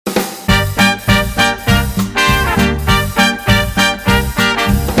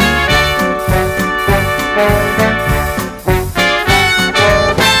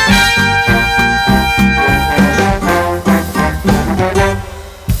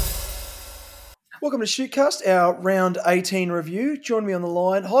Welcome to Shootcast, our round 18 review. Join me on the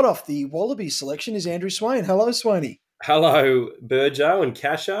line, hot off the Wallaby selection, is Andrew Swain. Hello, Swainy. Hello, Burjo and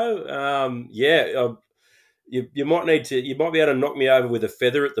Casho. You might need to. You might be able to knock me over with a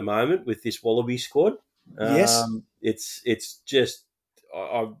feather at the moment with this Wallaby squad. Yes, It's just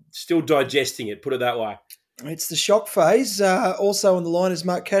I'm still digesting it. Put it that way. it's the shock phase. Also on the line is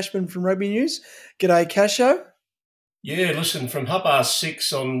Mark Cashman from Rugby News. G'day, Casho. Yeah, listen, from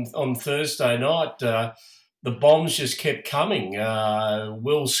 6:30 on Thursday night, the bombs just kept coming.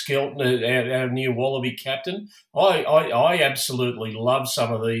 Will Skelton, our new Wallaby captain, I absolutely love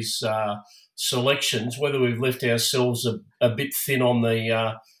some of these selections. Whether we've left ourselves a bit thin on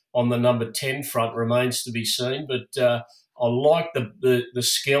the number 10 front remains to be seen. But I like the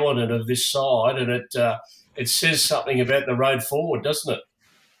skeleton of this side, and it says something about the road forward, doesn't it?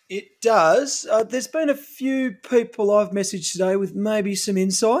 It does. There's been a few people I've messaged today with maybe some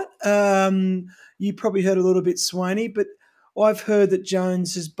insight. You probably heard a little bit, Swaney, but I've heard that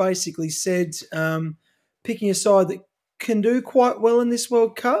Jones has basically said picking a side that can do quite well in this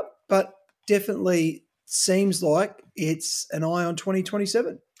World Cup, but definitely seems like it's an eye on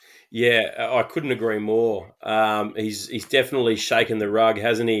 2027. Yeah, I couldn't agree more. He's definitely shaken the rug,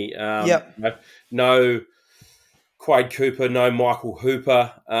 hasn't he? Yep. No Quade Cooper, no Michael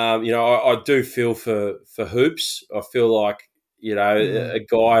Hooper. I do feel for Hoops. I feel like Mm. a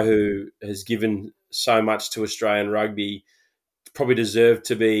guy who has given so much to Australian rugby probably deserved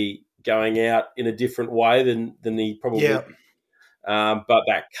to be going out in a different way than he probably. Yeah. But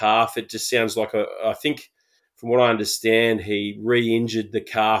that calf, it just sounds like I think, from what I understand, he re-injured the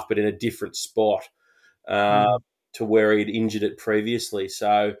calf, but in a different spot uh, Mm. to where he'd injured it previously.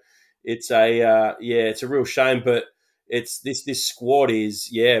 So it's a real shame. But it's this squad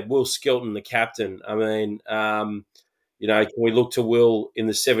is Will Skelton the captain. I mean, can we look to Will in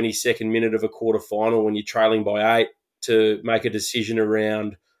the 72nd minute of a quarter final when you're trailing by 8 to make a decision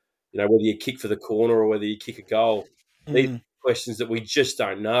around whether you kick for the corner or whether you kick a goal? These Mm. are questions that we just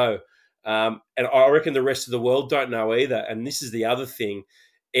don't know. And I reckon the rest of the world don't know either. And this is the other thing.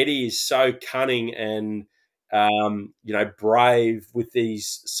 Eddie is so cunning and brave with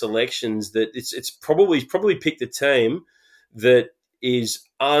these selections that it's probably picked a team that is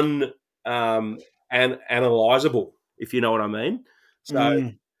analyzable, if you know what I mean. So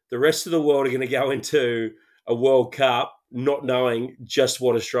Mm. the rest of the world are going to go into a World Cup not knowing just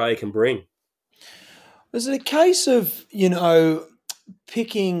what Australia can bring. Was it a case of,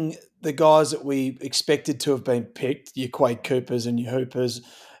 picking the guys that we expected to have been picked, your Quade Coopers and your Hoopers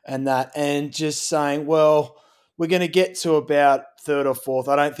and that, and just saying, well, we're going to get to about third or fourth.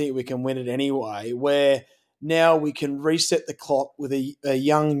 I don't think we can win it anyway, where now we can reset the clock with a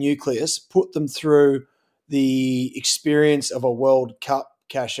young nucleus, put them through the experience of a World Cup,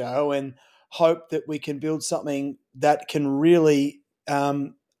 Casho, and hope that we can build something that can really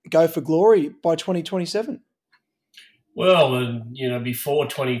go for glory by 2027. Well, and before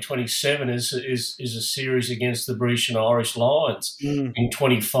 2027 is a series against the British and Irish Lions Mm. in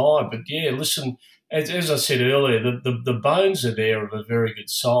 25. But yeah, listen, as I said earlier, the bones are there of a very good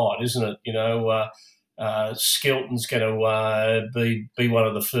side, isn't it? Skelton's going to be one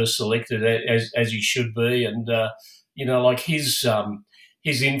of the first selected as he should be, and like his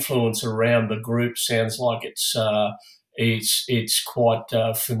influence around the group sounds like it's quite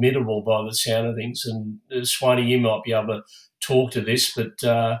formidable by the sound of things. And Swanee, you might be able to talk to this, but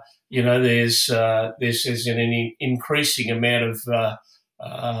there's an increasing amount of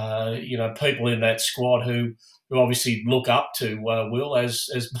people in that squad who obviously look up to Will, as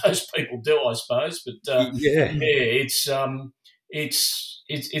most people do, I suppose. But Yeah, Mm. yeah,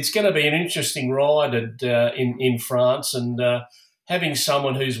 it's going to be an interesting ride in France, and having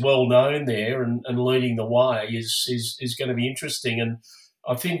someone who's well known there and leading the way is going to be interesting. And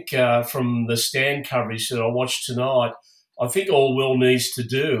I think from the stand coverage that I watched tonight, I think all Will needs to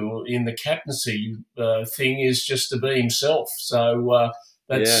do in the captaincy thing is just to be himself. So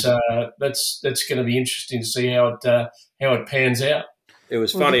yeah. that's going to be interesting to see how it pans out. It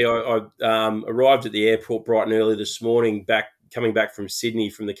was Well, funny. I arrived at the airport bright and early this morning, coming back from Sydney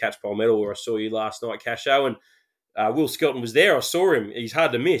from the Catchpole Medal, where I saw you last night, Casho, and Will Skelton was there. I saw him. He's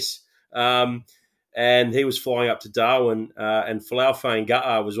hard to miss. And he was flying up to Darwin, and Falau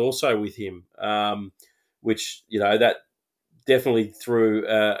Fainga'a was also with him, which, that definitely threw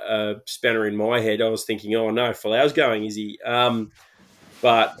a spanner in my head. I was thinking, oh, no, Falau's going, is he?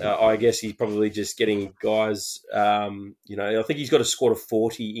 But I guess he's probably just getting guys, I think he's got a squad of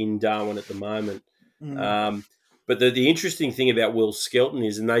 40 in Darwin at the moment. mm. But the interesting thing about Will Skelton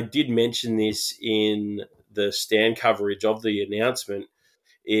is, and they did mention this in the stand coverage of the announcement,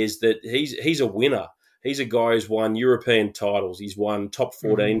 is that he's a winner. He's a guy who's won European titles. He's won top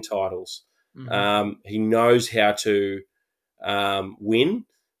 14 titles. He knows how to win.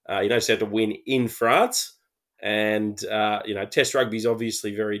 He knows how to win in France. And, Test rugby is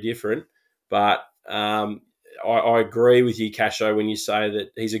obviously very different. But I agree with you, Casho, when you say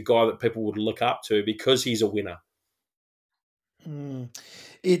that he's a guy that people would look up to because he's a winner.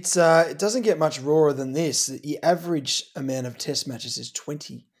 It doesn't get much rawer than this. The average amount of test matches is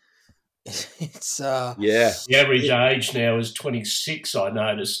 20. It's Yeah. The average age now is 26. I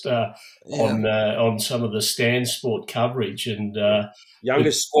noticed on some of the Stan Sport coverage, and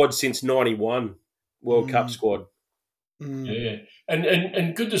youngest squad since '91 World Cup squad. Yeah,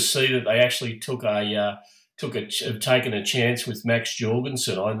 and good to see that they actually have taken a chance with Max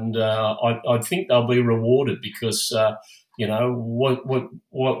Jorgensen, and I think they'll be rewarded because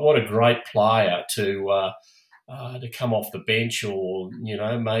what a great player to come off the bench, or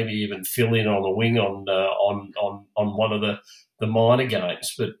maybe even fill in on the wing on one of the minor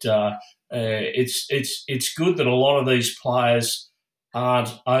games. But it's good that a lot of these players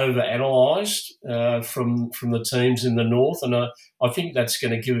aren't over analysed from the teams in the north, and I think that's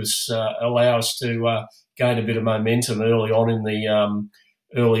going to give us allow us to gain a bit of momentum early on in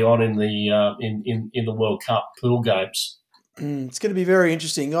the World Cup pool games. It's going to be very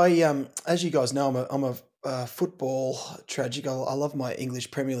interesting. As you guys know, I'm a football tragic. I love my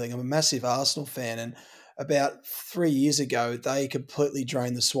English Premier League. I'm a massive Arsenal fan, and about 3 years ago, they completely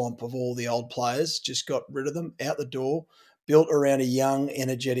drained the swamp of all the old players. Just got rid of them out the door. Built around a young,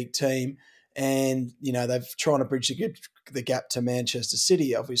 energetic team, and they've trying to bridge the gap to Manchester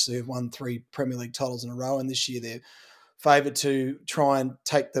City. Obviously, have won 3 Premier League titles in a row, and this year they're favoured to try and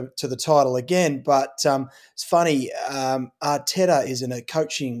take them to the title again. But it's funny, Arteta is in a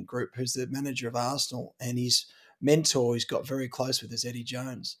coaching group who's the manager of Arsenal, and his mentor he's got very close with is Eddie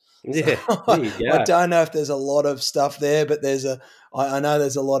Jones. Yeah, So I don't know if there's a lot of stuff there, but I know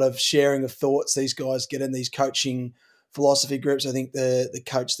there's a lot of sharing of thoughts. These guys get in these coaching philosophy groups. I think the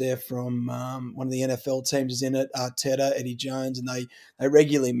coach there from one of the NFL teams is in it, Arteta, Eddie Jones, and they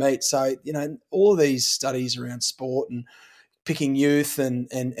regularly meet. So, all of these studies around sport and picking youth and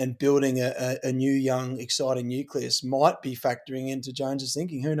building a new, young, exciting nucleus might be factoring into Jones's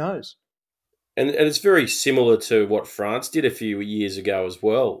thinking. Who knows? And it's very similar to what France did a few years ago as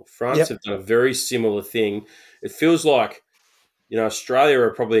well. France have done a very similar thing. It feels like, Australia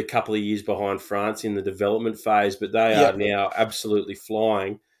are probably a couple of years behind France in the development phase, but they are now absolutely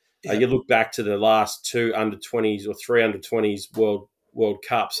flying. You look back to the last 2 under-20s or 3 under-20s World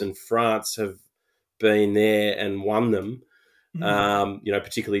Cups, and France have been there and won them,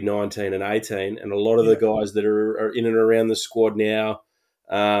 particularly 19 and 18. And a lot of the guys that are in and around the squad now,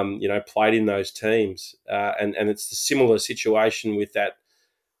 played in those teams. And it's a similar situation with that,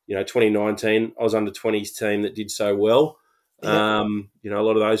 2019 Oz under-20s team that did so well. A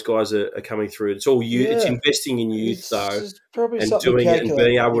lot of those guys are coming through. It's all youth. It's investing in youth, though, and doing it and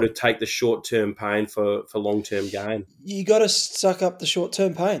being able to take the short-term pain for long-term gain. You got to suck up the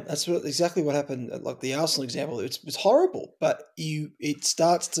short-term pain. That's exactly what happened. Like the Arsenal example, it's horrible, but it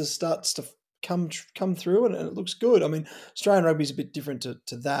starts to come through, and it looks good. I mean, Australian rugby is a bit different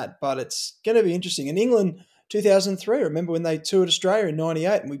to that, but it's going to be interesting. In England, 2003, remember when they toured Australia in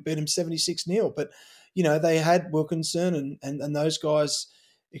 '98 and we beat them 76-0, but they had Wilkinson and those guys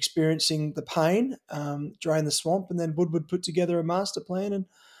experiencing the pain, drain the swamp, and then Woodward put together a master plan and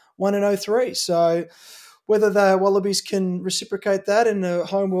won in '03. So whether the Wallabies can reciprocate that in a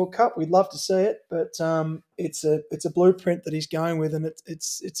home World Cup, we'd love to see it. But it's a blueprint that he's going with, and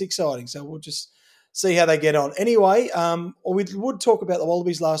it's exciting. So we'll just see how they get on. Anyway, we would talk about the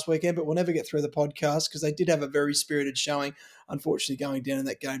Wallabies last weekend, but we'll never get through the podcast because they did have a very spirited showing, unfortunately going down in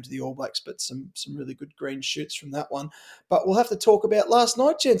that game to the All Blacks, but some really good green shoots from that one. But we'll have to talk about last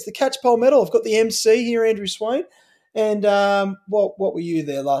night, gents, the Catchpole Medal. I've got the MC here, Andrew Swain. And what were you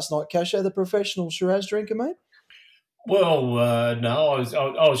there last night, Casho, the professional Shiraz drinker, mate? Well, no,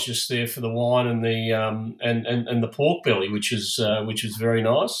 I was just there for the wine and the and the pork belly, which is very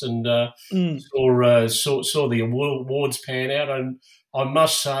nice, and saw the awards pan out. And I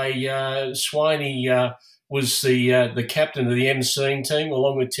must say, Swaney was the captain of the MC team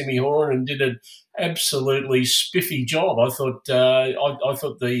along with Timmy Horan, and did an absolutely spiffy job. I thought the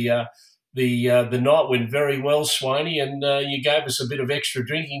night went very well, Swaney, and you gave us a bit of extra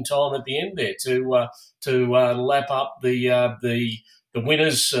drinking time at the end there to lap up the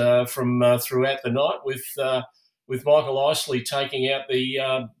winners from throughout the night with Michael Isley taking out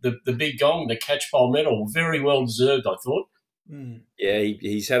the big gong, the Catchpole medal. Very well deserved, I thought. Yeah,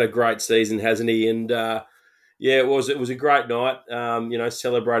 he's had a great season, hasn't he? And Yeah, it was. It was a great night.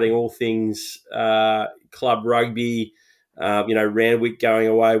 Celebrating all things club rugby. Randwick going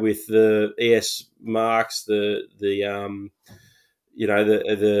away with the ES marks. It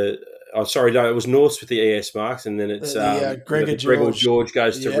was Norths with the ES marks, and then it's Gregor the Gregor George. George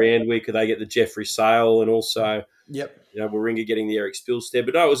goes to Yep. Randwick. They get the Jeffrey Sale, and also Yep. Warringah getting the Eric Spilstead.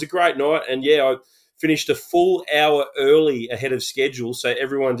 But no, it was a great night, and I finished a full hour early ahead of schedule, so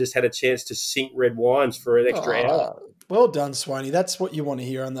everyone just had a chance to sink red wines for an extra hour. Well done, Swaney. That's what you want to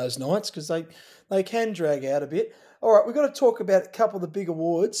hear on those nights because they can drag out a bit. All right, we've got to talk about a couple of the big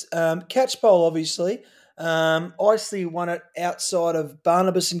awards. Catch Bowl, obviously. Isley won it outside of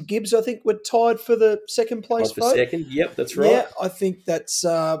Barnabas and Gibbs. I think were tied for the second place Tied for vote. second. Yep, that's right. Yeah, I think that's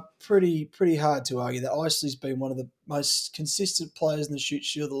pretty hard to argue that Isley's been one of the most consistent players in the Shute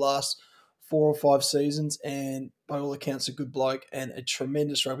Shield the last 4 or 5 seasons, and by all accounts, a good bloke and a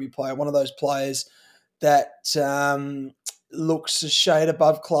tremendous rugby player. One of those players that looks a shade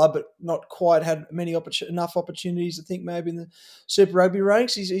above club, but not quite had enough opportunities. I think maybe in the Super Rugby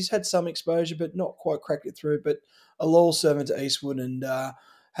ranks, he's had some exposure, but not quite cracked it through. But a loyal servant to Eastwood and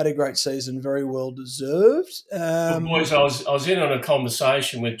had a great season, very well deserved. Well, boys, I was in on a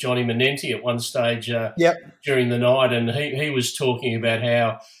conversation with Johnny Menenti at one stage Yep. during the night, and he was talking about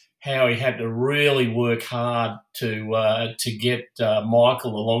how he had to really work hard to get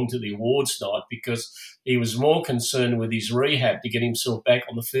Michael along to the awards night because he was more concerned with his rehab to get himself back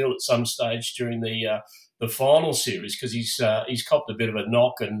on the field at some stage during the final series because he's copped a bit of a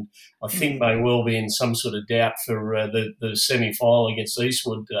knock and I think may well be in some sort of doubt for the semi final against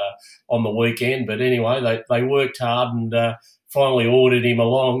Eastwood on the weekend. But anyway, they worked hard and finally ordered him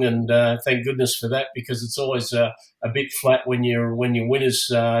along, and thank goodness for that because it's always a bit flat when your winners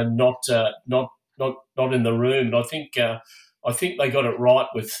not in the room. And I think they got it right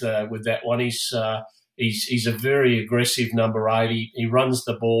with that one. He's a very aggressive number 8. He runs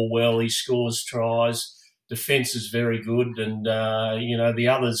the ball well. He scores tries. Defence is very good, and the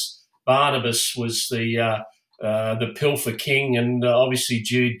others. Barnabas was the Pilfer King, and obviously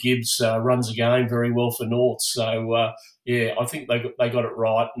Jude Gibbs runs a game very well for North. So I think they got it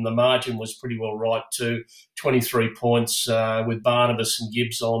right, and the margin was pretty well right too. 23 points with Barnabas and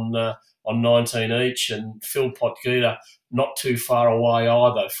Gibbs on 19 each, and Phil Potgieter not too far away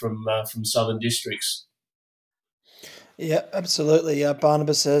either from Southern Districts. Yeah, absolutely.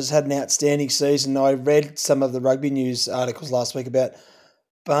 Barnabas has had an outstanding season. I read some of the rugby news articles last week about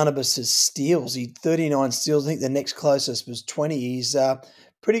Barnabas's steals. He 39 steals. I think the next closest was 20. He's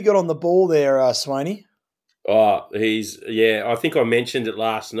pretty good on the ball there, Swaney. Oh, I think I mentioned it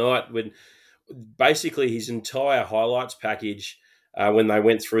last night when basically his entire highlights package when they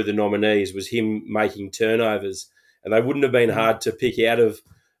went through the nominees was him making turnovers, and they wouldn't have been hard to pick out of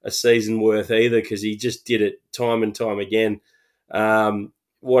a season worth either because he just did it time and time again.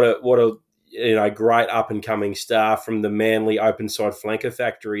 What a great up and coming star from the Manly open side flanker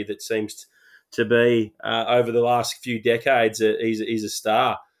factory that seems to be over the last few decades. He's a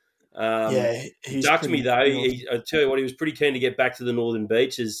star. He's Ducked me though. phenomenal. I tell you what, he was pretty keen to get back to the Northern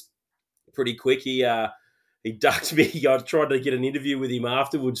Beaches pretty quick. He ducked me. I tried to get an interview with him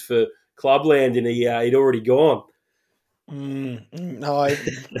afterwards for Clubland, and he'd already gone. No, I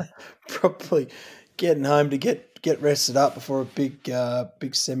probably getting home to get rested up before a big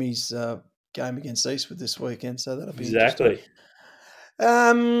semis game against Eastwood this weekend. So that'll be Exactly.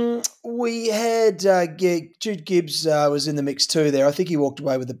 interesting. We had Jude Gibbs was in the mix too there. I think he walked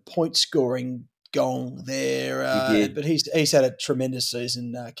away with a point scoring gong there. He did. But he's had a tremendous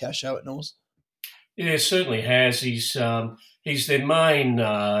season, Casho at North. Yeah, certainly has. He's their main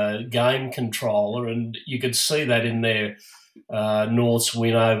game controller, and you could see that in their North's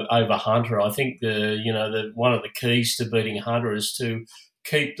win over Hunter. I think one of the keys to beating Hunter is to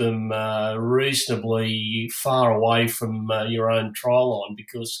keep them reasonably far away from your own try line,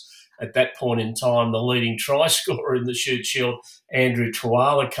 because at that point in time, the leading try scorer in the Shute Shield, Andrew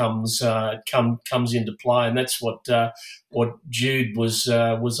Tuala, comes into play, and that's what Jude was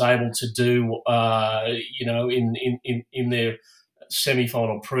able to do. In their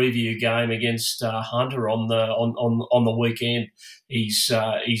semi-final preview game against Hunter on the weekend.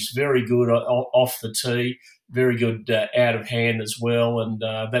 He's very good off the tee, very good out of hand as well, and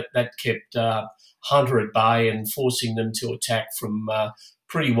that kept Hunter at bay and forcing them to attack from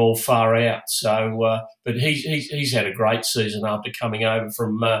pretty well far out. So, but he's had a great season after coming over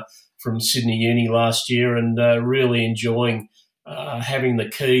from Sydney Uni last year, and really enjoying having the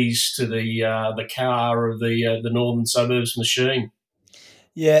keys to the car of the Northern Suburbs machine.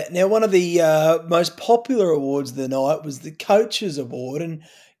 Yeah. Now, one of the most popular awards of the night was the Coaches Award, and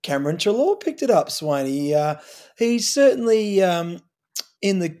Cameron Treloar picked it up, Swain. He's certainly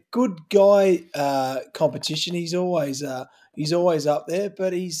in the good guy competition. He's always up there,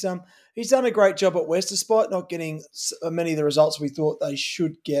 but he's done a great job at West, despite not getting many of the results we thought they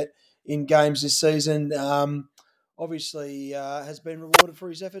should get in games this season. Obviously, has been rewarded for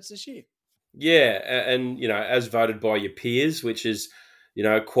his efforts this year. Yeah, and as voted by your peers, which is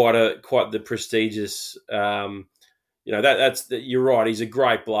quite the prestigious. You're right. He's a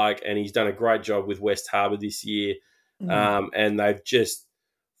great bloke, and he's done a great job with West Harbour this year. And they've just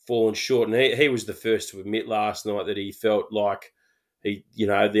fallen short. And he was the first to admit last night that he felt like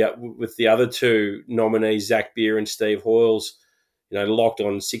with the other two nominees, Zach Beer and Steve Hoyles, locked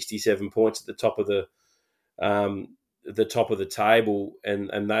on 67 points at the top of the table,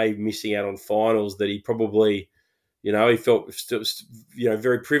 and they missing out on finals, that he probably, he felt still,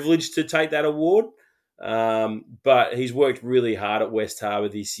 very privileged to take that award. But he's worked really hard at West Harbour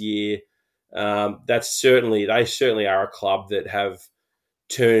this year. They certainly are a club that have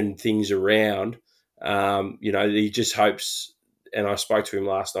turned things around. He just hopes, and I spoke to him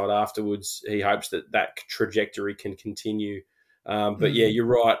last night afterwards, he hopes that trajectory can continue. But yeah, you're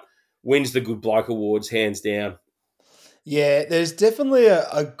right. Wins the Good Bloke Awards, hands down. Yeah, there's definitely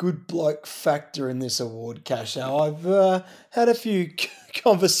a good bloke factor in this award, Casho. I've had a few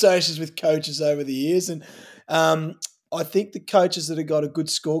conversations with coaches over the years, and I think the coaches that have got a good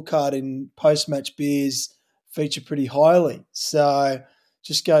scorecard in post-match beers feature pretty highly. So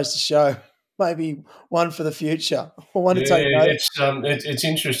just goes to show maybe one for the future. I want to take note. It's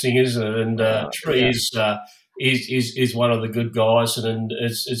interesting, isn't it? And Tree is one of the good guys, and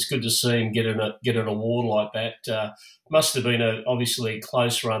it's good to see him get an award like that. Must have been obviously a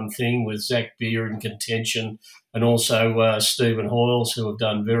close run thing with Zach Beer in contention, and also Stephen Hoyles, who have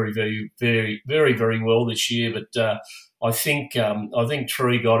done very, very, very, very, very well this year. But I think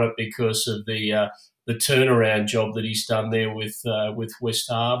Tree got it because of the turnaround job that he's done there with West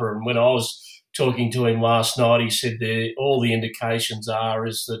Harbour. And when I was talking to him last night, he said all the indications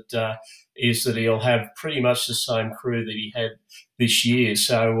is that he'll have pretty much the same crew that he had this year.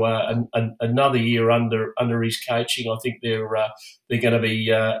 So another year under his coaching, I think they're going to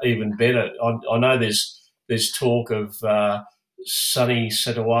be even better. I know there's talk of Sonny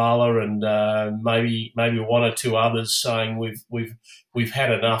Setawala and maybe one or two others saying we've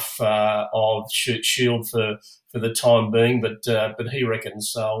had enough of Shield for the time being, but he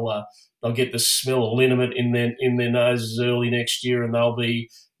reckons they'll get the smell of liniment in their noses early next year, and they'll be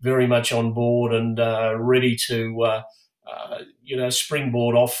very much on board and ready to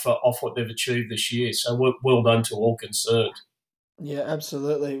springboard off what they've achieved this year. So well done to all concerned. Yeah,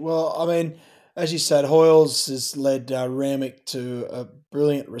 absolutely. Well, I mean, as you said, Hoyles has led Ramick to a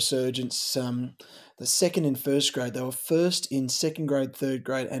brilliant resurgence. The second in first grade, they were first in second grade, third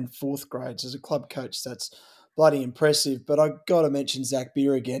grade, and fourth grades. As a club coach, that's bloody impressive. But I got to mention Zach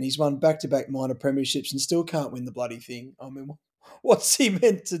Beer again. He's won back-to-back minor premierships and still can't win the bloody thing. I mean, what's he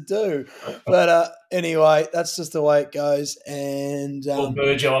meant to do? But anyway, that's just the way it goes. And well,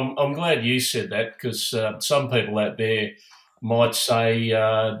 Virgil, I'm glad you said that, because some people out there might say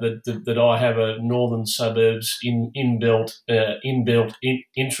that I have a northern suburbs inbuilt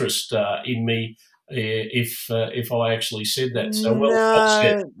interest in me if I actually said that. So well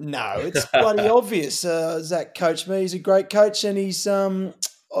said. No, it's bloody obvious. Zach coached me. He's a great coach, and he's got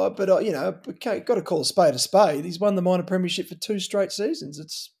to call a spade a spade. He's won the minor premiership for 2 straight seasons.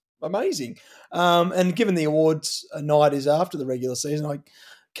 It's amazing. And given the awards a night is after the regular season, I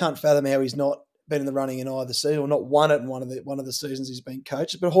can't fathom how he's not been in the running in either season, or not won it in one of the seasons he's been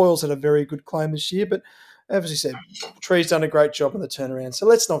coached. But Hoyles had a very good claim this year. But as you said, Tree's done a great job in the turnaround. So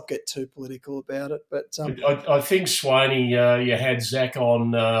let's not get too political about it. But I think, Swaney, you had Zach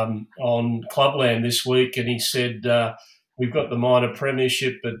on Clubland this week, and he said we've got the minor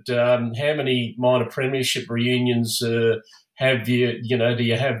premiership, but how many minor premiership reunions have you? Do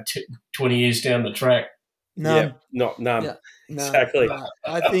you have 20 years down the track? none. Yeah, none. Yeah, no, Exactly. no.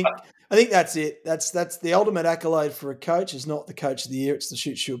 I think that's it. That's the ultimate accolade for a coach. Is not the coach of the year. It's the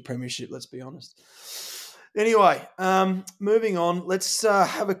Shute Shield Premiership. Let's be honest. Anyway, moving on. Let's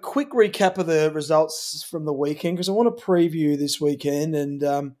have a quick recap of the results from the weekend, because I want to preview this weekend.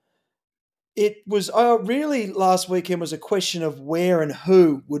 And it was really, last weekend was a question of where and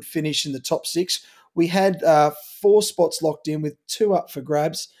who would finish in the top 6. We had 4 spots locked in with 2 up for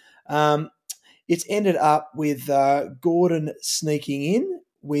grabs. It's ended up with Gordon sneaking in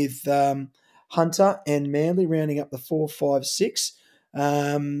with Hunter and Manly rounding up the 4, 5, 6.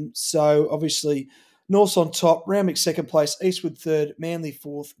 So obviously North's on top, Ramick second place, Eastwood third, Manly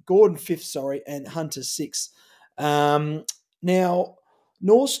fourth, Gordon fifth, and Hunter sixth. Now,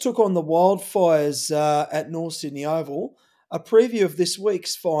 Norse took on the Wildfires at North Sydney Oval. A preview of this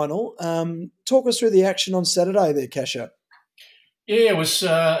week's final. Talk us through the action on Saturday there, Casher. Yeah, it was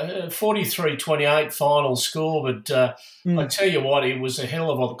 43-28 final score, but I tell you what, it was a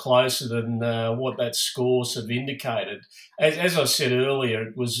hell of a lot closer than what that scores have indicated. As I said earlier,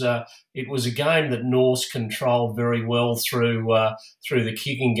 it was a game that Norse controlled very well through the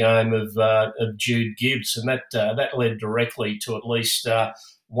kicking game of Jude Gibbs, and that led directly to at least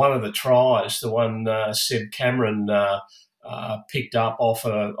one of the tries, the one Seb Cameron picked up off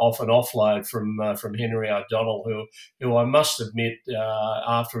an offload from Henry O'Donnell, who I must admit,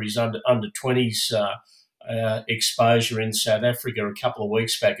 after his under 20s exposure in South Africa a couple of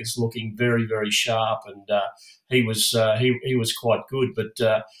weeks back, is looking very, very sharp, and he was quite good. But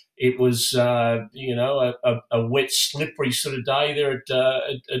it was a wet, slippery sort of day there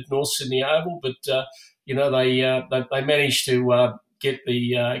at North Sydney Oval. But they managed to get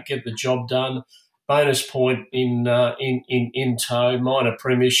the job done. Bonus point in tow, minor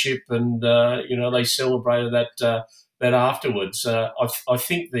premiership, and they celebrated that afterwards. I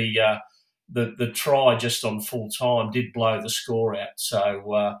think the try just on full time did blow the score out.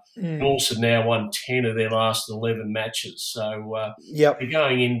 So Norse have now won 10 of their last 11 matches. So Yep. they're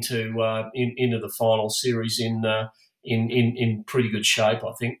going into the final series in pretty good shape,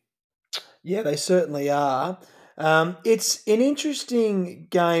 I think. Yeah, they certainly are. It's an interesting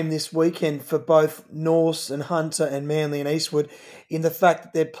game this weekend for both Norse and Hunter and Manly and Eastwood in the fact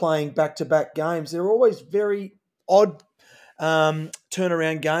that they're playing back-to-back games. They're always very odd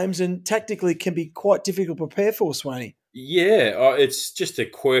turnaround games and tactically can be quite difficult to prepare for, Swaney. Yeah, it's just a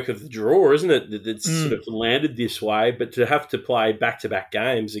quirk of the draw, isn't it? That it's sort of landed this way, but to have to play back-to-back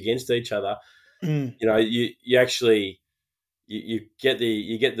games against each other, you actually you get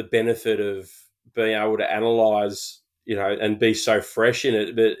the benefit of being able to analyze, and be so fresh in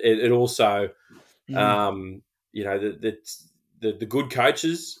it. But it also, the good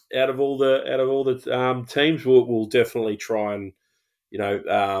coaches out of all the teams will definitely try and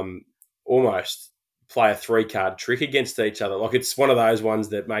almost play a 3-card trick against each other. Like, it's one of those ones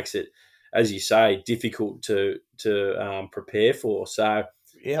that makes it, as you say, difficult to prepare for. So,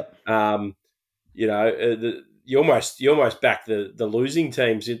 Yep. You almost back the losing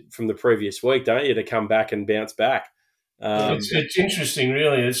teams from the previous week, don't you, to come back and bounce back? It's interesting,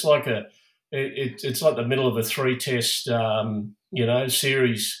 really. It's like it's like the middle of a 3-test,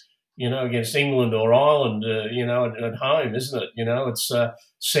 series, against England or Ireland, at home, isn't it? It's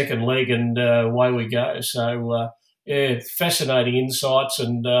second leg and away we go. So, fascinating insights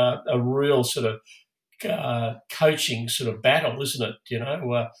and a real sort of coaching sort of battle, isn't it?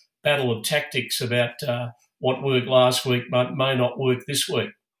 Battle of tactics about what worked last week may not work this week.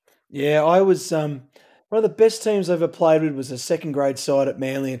 Yeah, I was one of the best teams I ever played with was a second grade side at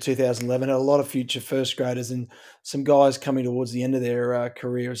Manly in 2011. Had a lot of future first graders and some guys coming towards the end of their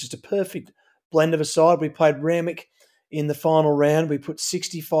career. It was just a perfect blend of a side. We played Randwick in the final round. We put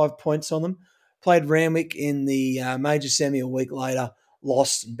 65 points on them. Played Randwick in the major semi a week later,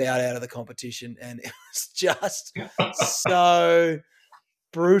 lost and bowed out of the competition. And it was just so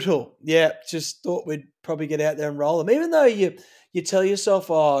brutal. Yeah, just thought we'd probably get out there and roll them. Even though you tell yourself,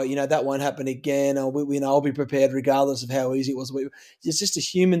 that won't happen again, or I'll be prepared regardless of how easy it was. It's just a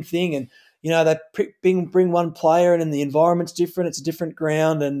human thing, and they bring one player, and the environment's different. It's a different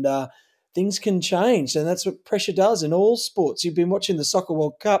ground, and things can change, and that's what pressure does in all sports. You've been watching the Soccer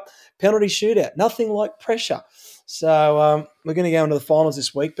World Cup penalty shootout, nothing like pressure. So we're going to go into the finals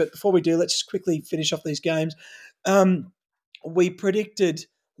this week, but before we do, let's just quickly finish off these games. We predicted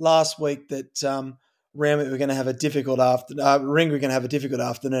last week that Randwick were going to have a difficult Ring were going to have a difficult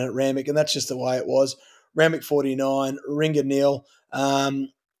afternoon at Randwick, and that's just the way it was. Randwick 49, Ringa nil.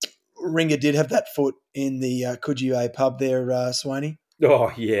 Ringa did have that foot in the Coogee pub there, Swaney.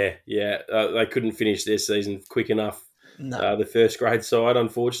 Oh, yeah. They couldn't finish their season quick enough. No. The first grade side,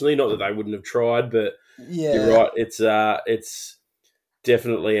 unfortunately. Not that they wouldn't have tried, but yeah, you're right. It's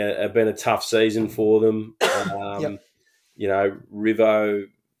definitely been a tough season for them. Yep. Rivo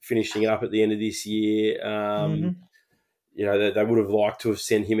finishing up at the end of this year. They would have liked to have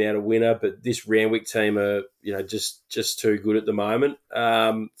sent him out a winner, but this Randwick team are, just too good at the moment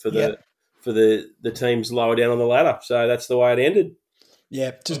for the teams lower down on the ladder. So that's the way it ended.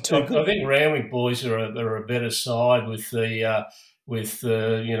 Yeah, just too good. I think Randwick boys are a better side with they've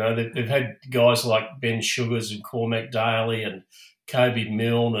had guys like Ben Sugars and Cormac Daly and Kobe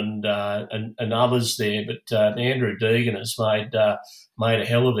Milne and others there. But Andrew Deegan has made a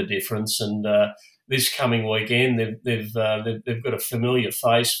hell of a difference. And this coming weekend, they've got a familiar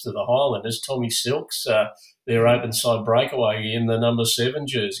face to the Highlanders, Tommy Silks, their open side breakaway in the number 7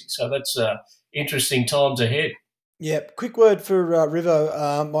 jersey. So that's interesting times ahead. Yeah, quick word for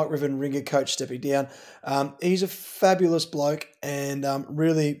Rivo, Mike Riven, ringer coach stepping down. He's a fabulous bloke and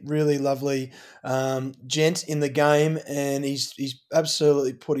really, really lovely gent in the game, and he's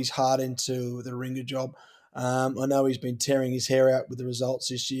absolutely put his heart into the ringer job. I know he's been tearing his hair out with the results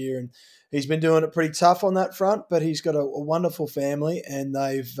this year, and he's been doing it pretty tough on that front. But he's got a wonderful family, and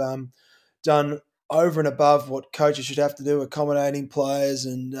they've done over and above what coaches should have to do, accommodating players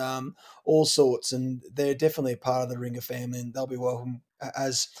and all sorts. And they're definitely a part of the Ringer family, and they'll be welcome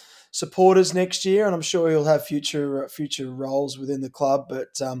as supporters next year. And I'm sure he'll have future roles within the club.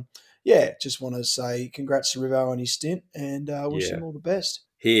 But yeah, just want to say congrats to Rivo on his stint, and wish Yeah. him all the best.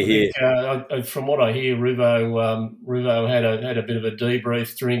 Here, I here. think, from what I hear, Rivo had a bit of a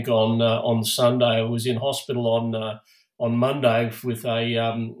debrief drink on Sunday. I was in hospital on Monday with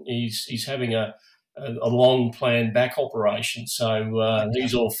he's having a long planned back operation, so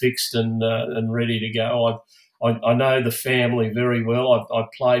he's all fixed and ready to go. I know the family very well. I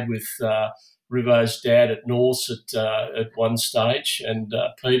played with Rivo's dad at Norths at one stage, and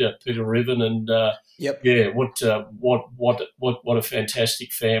Peter Riven, and Yep. yeah, what a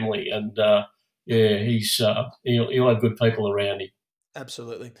fantastic family, and yeah, he'll have good people around him.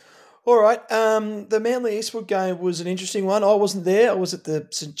 Absolutely. All right. The Manly Eastwood game was an interesting one. I wasn't there. I was at the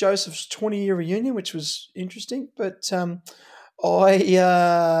St Joseph's 20-year reunion, which was interesting. But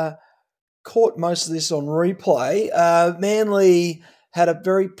I caught most of this on replay. Manly had a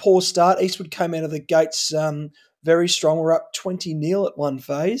very poor start. Eastwood came out of the gates very strong. We're up 20-0 at one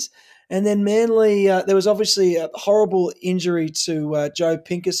phase. And then Manly, there was obviously a horrible injury to Joe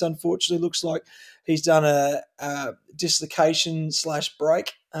Pincus, unfortunately. Looks like he's done a dislocation /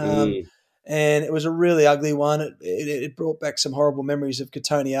 break. Mm. And it was a really ugly one. It brought back some horrible memories of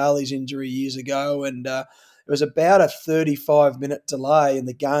Katoni Ali's injury years ago. And it was about a 35-minute delay in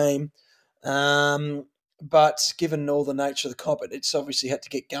the game. But given all the nature of the comp, it's obviously had to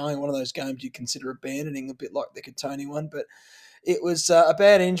get going. One of those games you consider abandoning, a bit like the Katoni one. But it was a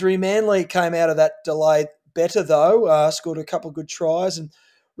bad injury. Manly came out of that delay better, though, scored a couple of good tries and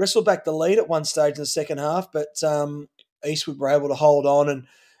wrestled back the lead at one stage in the second half. But Eastwood were able to hold on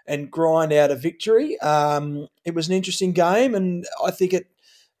and grind out a victory. It was an interesting game, and I think it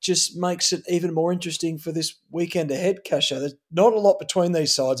just makes it even more interesting for this weekend ahead, Kasha. There's not a lot between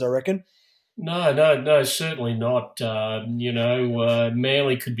these sides, I reckon. No, certainly not.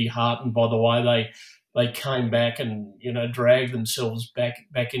 Manly could be heartened by the way they came back and dragged themselves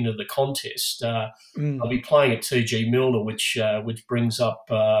back into the contest. They'll be playing at TG Milner, which brings up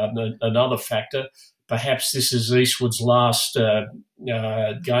another factor. Perhaps this is Eastwood's last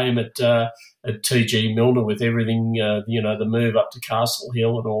game at TG Milner with everything, the move up to Castle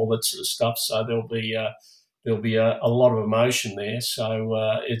Hill and all that sort of stuff. So there'll be a lot of emotion there.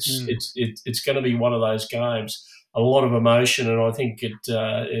 So it's going to be one of those games, a lot of emotion, and I think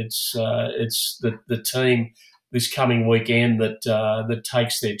it's the team this coming weekend that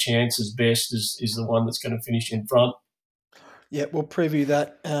takes their chances best is the one that's going to finish in front. Yeah, we'll preview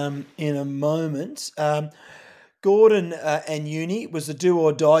that in a moment. Gordon and Uni was the do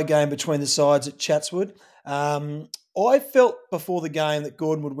or die game between the sides at Chatswood. I felt before the game that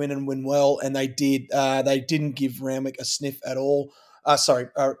Gordon would win and win well, and they did. They didn't give Randwick a sniff at all.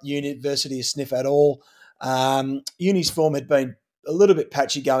 University a sniff at all. Uni's form had been a little bit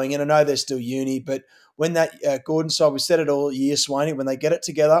patchy going in. I know they're still Uni, but when that Gordon side, we said it all year, Swaney, when they get it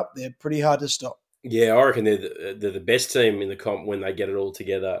together, they're pretty hard to stop. Yeah, I reckon they're the best team in the comp when they get it all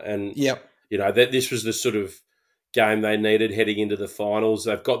together. And Yep. this was the sort of game they needed heading into the finals.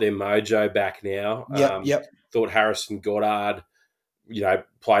 They've got their mojo back now. Yep. Thought Harrison Goddard,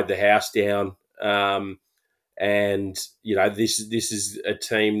 played the house down. And this is a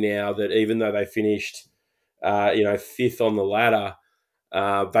team now that even though they finished, fifth on the ladder,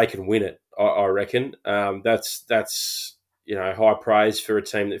 they can win it. I reckon that's high praise for a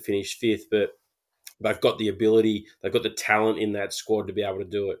team that finished fifth, but they've got the ability, they've got the talent in that squad to be able to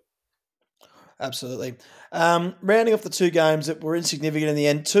do it. Absolutely. Rounding off the two games that were insignificant in the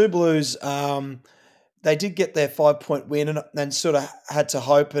end, Two Blues, they did get their 5-point win and sort of had to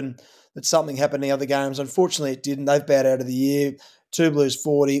hope that something happened in the other games. Unfortunately, it didn't. They've bowed out of the year. Two Blues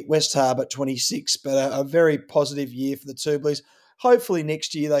 40, West Harbour 26, but a very positive year for the Two Blues. Hopefully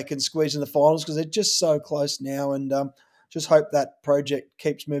next year they can squeeze in the finals because they're just so close now, and just hope that project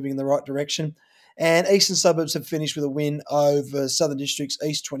keeps moving in the right direction. And Eastern Suburbs have finished with a win over Southern Districts,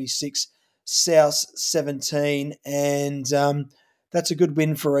 East 26, South 17. And that's a good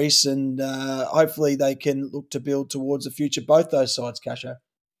win for East. And hopefully they can look to build towards the future, both those sides, Casho.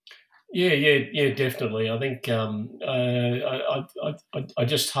 Yeah, definitely. I think I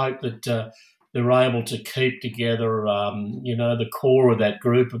just hope that they're able to keep together, the core of that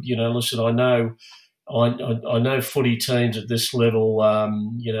group. Listen, I know footy teams at this level,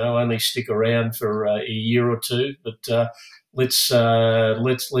 only stick around for a year or two. But let's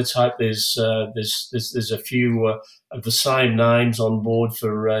hope there's a few of the same names on board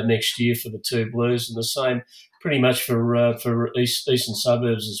for next year for the two Blues, and the same pretty much for Eastern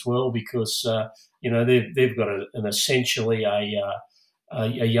Suburbs as well, because they've got an essentially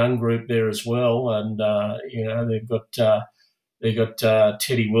a young group there as well, and they've got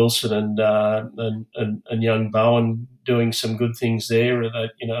Teddy Wilson and young Bowen doing some good things there. They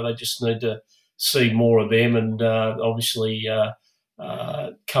just need to see more of them, and obviously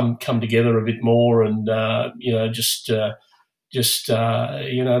come together a bit more, and learn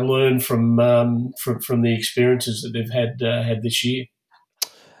from the experiences that they've had this year.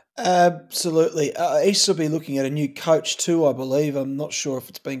 Absolutely. East will be looking at a new coach too, I believe. I'm not sure if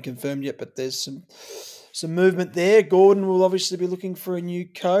it's been confirmed yet, but there's some movement there. Gordon will obviously be looking for a new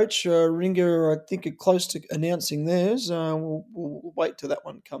coach. Ringer, I think, are close to announcing theirs. We'll wait till that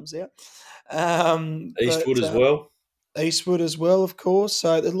one comes out. Eastwood But as well. Eastwood as well, of course.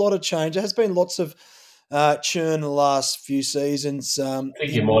 So there's a lot of change. There has been lots of churn in the last few seasons. I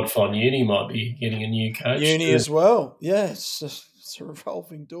think you might find Uni might be getting a new coach Uni too. as well. Yeah, it's a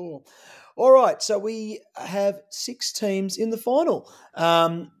revolving door. All right, so we have 6 teams in the final.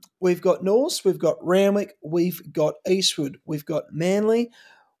 We've got Norse, we've got Randwick, we've got Eastwood, we've got Manly,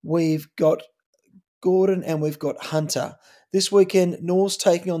 we've got Gordon, and we've got Hunter. This weekend, Norse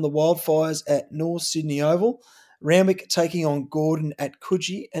taking on the Wildfires at North Sydney Oval, Randwick taking on Gordon at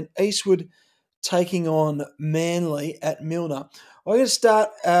Coogee, and Eastwood taking on Manly at Milner. I'm going to start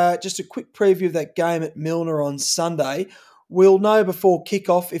just a quick preview of that game at Milner on Sunday. We'll know before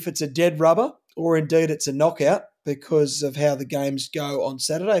kickoff if it's a dead rubber or indeed it's a knockout because of how the games go on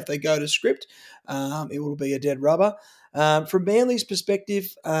Saturday. If they go to script, it will be a dead rubber. From Manly's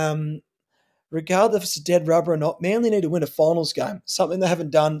perspective, regardless if it's a dead rubber or not, Manly need to win a finals game, something they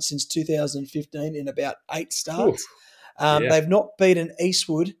haven't done since 2015 in about 8 Oof. starts. Yeah. They've not beaten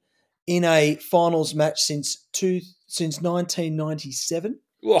Eastwood in a finals match since 1997.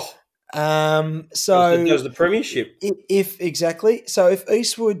 Whoa. So That was the premiership. if exactly, so if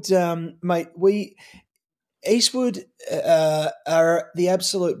Eastwood, mate, Eastwood are the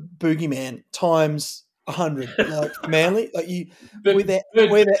absolute boogeyman times 100. Like Manly, like you, But, with their but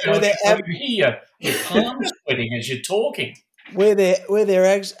with their I with their can hear your palms sweating as you're talking. we're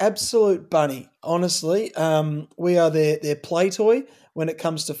their absolute bunny. Honestly, we are their play toy when it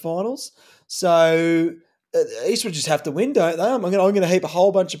comes to finals. So Eastwood just have to win, don't they? I'm going to heap a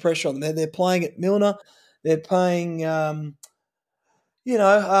whole bunch of pressure on them. They're playing at Milner. They're playing.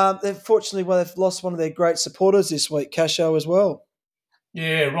 They've fortunately they've lost one of their great supporters this week, Casho as well.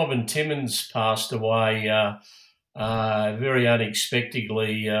 Yeah, Robin Timmins passed away very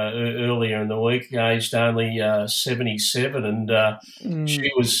unexpectedly earlier in the week, aged only 77, and she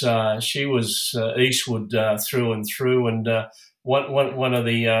was Eastwood through and through, and one of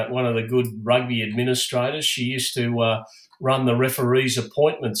the good rugby administrators. She used to run the referees'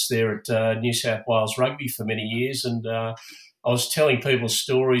 appointments there at New South Wales Rugby for many years, and I was telling people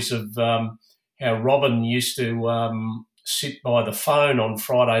stories of how Robin used to sit by the phone on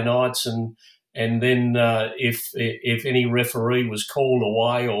Friday nights, and then if any referee was called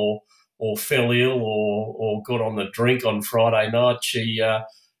away or fell ill or got on the drink on Friday night, she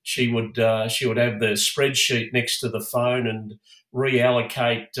would have the spreadsheet next to the phone and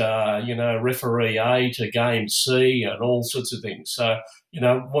reallocate referee A to game C and all sorts of things. So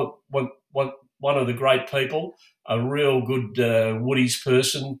what one of the great people, a real good Woodies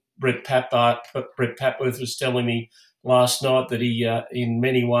person, Brett Papworth was telling me last night that he, in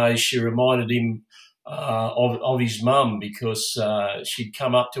many ways, she reminded him of his mum, because she'd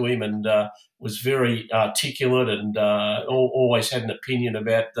come up to him and was very articulate and always had an opinion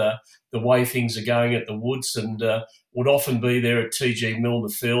about the way things are going at the Woods, and would often be there at TG Milner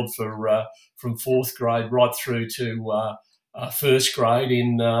Field from 4th grade right through to first grade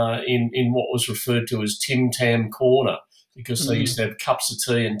in what was referred to as Tim Tam Corner, because they used to have cups of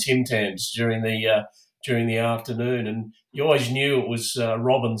tea and Tim Tams during the afternoon, and you always knew it was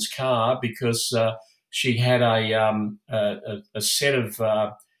Robin's car, because she had a set of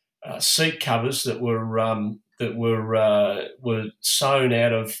seat covers that were sewn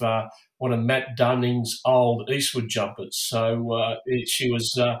out of one of Matt Dunning's old Eastwood jumpers. So she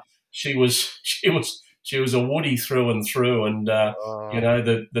was a Woody through and through, and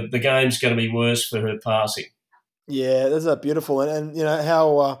the game's going to be worse for her passing. Yeah, that's a beautiful, and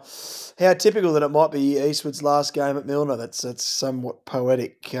how typical that it might be Eastwood's last game at Milner. That's somewhat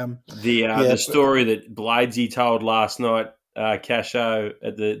poetic. The story that Bladesy told last night, Casho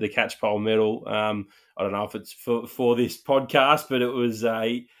at the Catchpole Medal. I don't know if it's for this podcast, but it was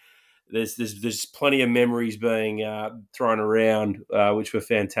there's plenty of memories being thrown around, which were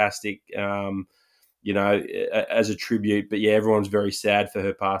fantastic. As a tribute. But yeah, everyone's very sad for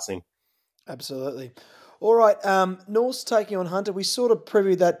her passing. Absolutely. All right, North's taking on Hunter. We sort of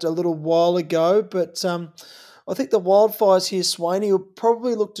previewed that a little while ago, but I think the Wildfires here, Swaney, will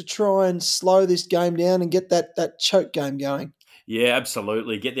probably look to try and slow this game down and get that choke game going. Yeah,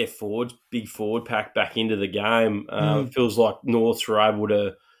 absolutely. Get their big forward pack back into the game. It feels like Norths were able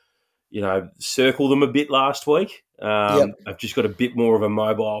to, circle them a bit last week. Yep. I've just got a bit more of a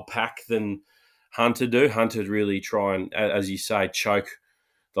mobile pack than Hunter do. Hunter really try and, as you say, choke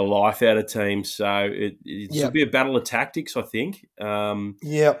the life out of teams. So it'll be a battle of tactics, I think.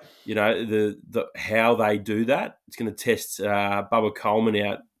 Yep. The how they do that, it's going to test Bubba Coleman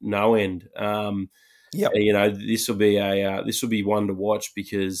out no end. Yep. This will be one to watch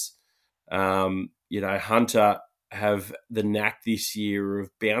because Hunter have the knack this year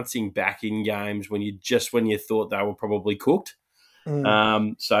of bouncing back in games when you thought they were probably cooked.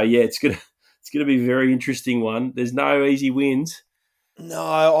 It's gonna be a very interesting one. There's no easy wins. No,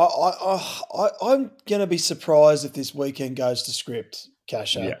 I'm going to be surprised if this weekend goes to script,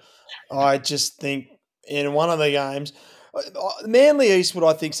 Casho. Yeah. I just think in one of the games, Manly Eastwood,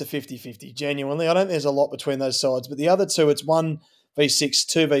 I think, is a 50-50, genuinely. I don't think there's a lot between those sides, but the other two, it's 1v6,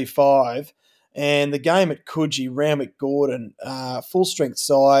 2v5, and the game at Coogee, Randwick Gordon, full-strength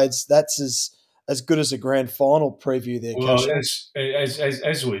sides, that's as good as a grand final preview there, Well, Casho.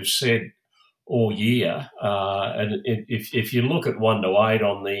 as we've said all year, and if you look at 1-8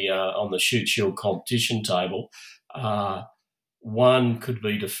 on the Shute Shield competition table, one could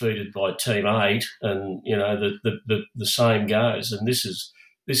be defeated by Team 8, and the same goes. And this is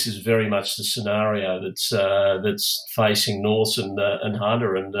very much the scenario that's facing North and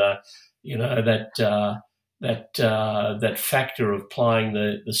Hunter, and that factor of playing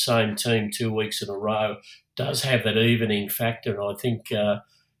the same team 2 weeks in a row does have that evening factor. And I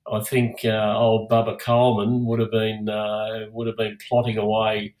think old Bubba Coleman would have been plotting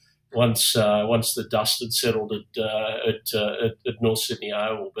away once the dust had settled at North Sydney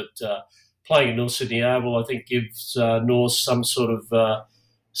Oval. But playing at North Sydney Oval, I think, gives North some sort of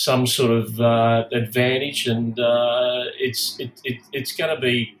advantage, and it's going to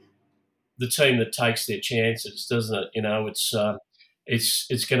be the team that takes their chances, doesn't it?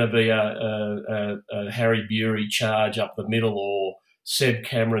 It's going to be a Harry Bury charge up the middle, or Seb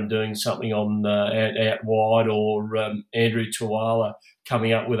Cameron doing something on out wide, or Andrew Tuala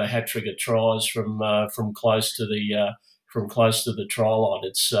coming up with a hat trick of tries from close to the try line.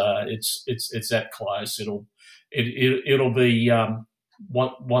 It's that close. It'll be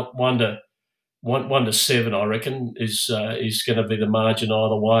 1-7. I reckon is going to be the margin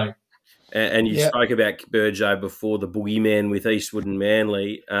either way. And you spoke about Burjo before, the boogeyman with Eastwood and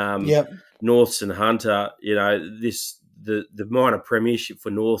Manly. Norths and Hunter, the minor premiership for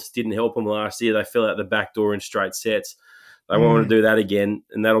Norths didn't help them last year. They fell out the back door in straight sets. They want to do that again,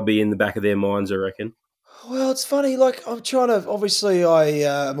 and that'll be in the back of their minds, I reckon. Well, it's funny. Like, I'm trying to. Obviously,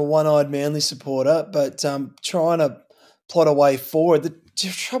 I am a one-eyed Manly supporter, but trying to plot a way forward. The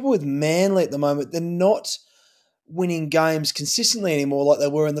trouble with Manly at the moment, they're not winning games consistently anymore like they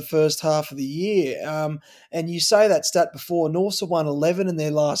were in the first half of the year. And you say that stat before. Norths have won 11 in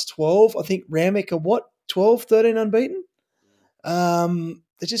their last 12. I think Randwick are 12, 13 unbeaten?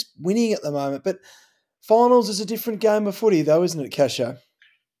 They're just winning at the moment. But finals is a different game of footy, though, isn't it, Casho?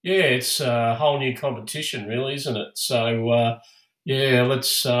 Yeah, it's a whole new competition, really, isn't it? So,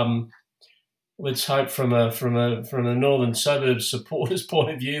 let's hope from a northern suburbs supporters'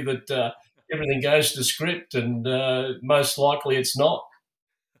 point of view that everything goes to script, and most likely it's not.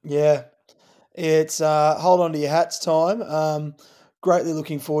 Yeah, it's hold on to your hats time. Greatly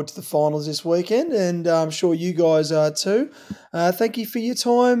looking forward to the finals this weekend, and I'm sure you guys are too. Thank you for your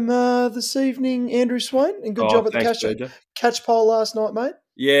time this evening, Andrew Swain, and good job at the catch pole last night, mate.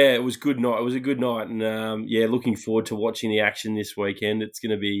 Yeah, it was good night. It was a good night, and looking forward to watching the action this weekend. It's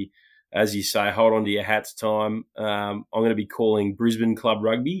going to be, as you say, hold on to your hats time. I'm going to be calling Brisbane Club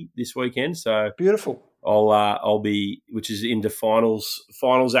Rugby this weekend, so beautiful. I'll be, which is into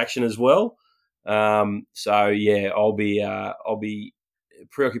finals action as well. I'll be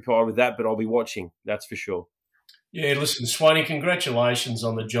preoccupied with that, but I'll be watching. That's for sure. Yeah, listen, Swaney, congratulations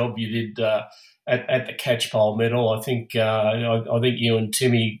on the job you did at the Catchpole Medal. I think I think you and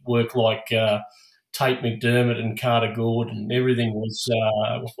Timmy work like Tate McDermott and Carter Gordon. Everything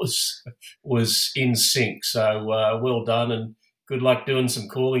was in sync. So well done, and good luck doing some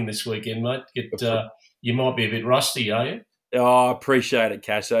calling this weekend, mate. You might be a bit rusty, are you? Oh, I appreciate it,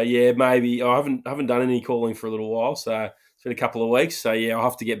 Cash. So yeah, maybe I haven't done any calling for a little while, so it's been a couple of weeks. So yeah, I'll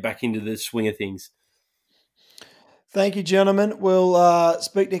have to get back into the swing of things. Thank you, gentlemen. We'll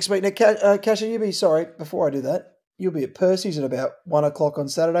speak next week. Now, Kasha, before I do that, you'll be at Percy's at about 1 o'clock on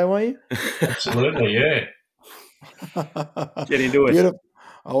Saturday, won't you? Absolutely, yeah. Get into it. Beautiful.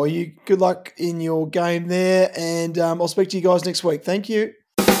 Oh, well, good luck in your game there, and I'll speak to you guys next week. Thank you.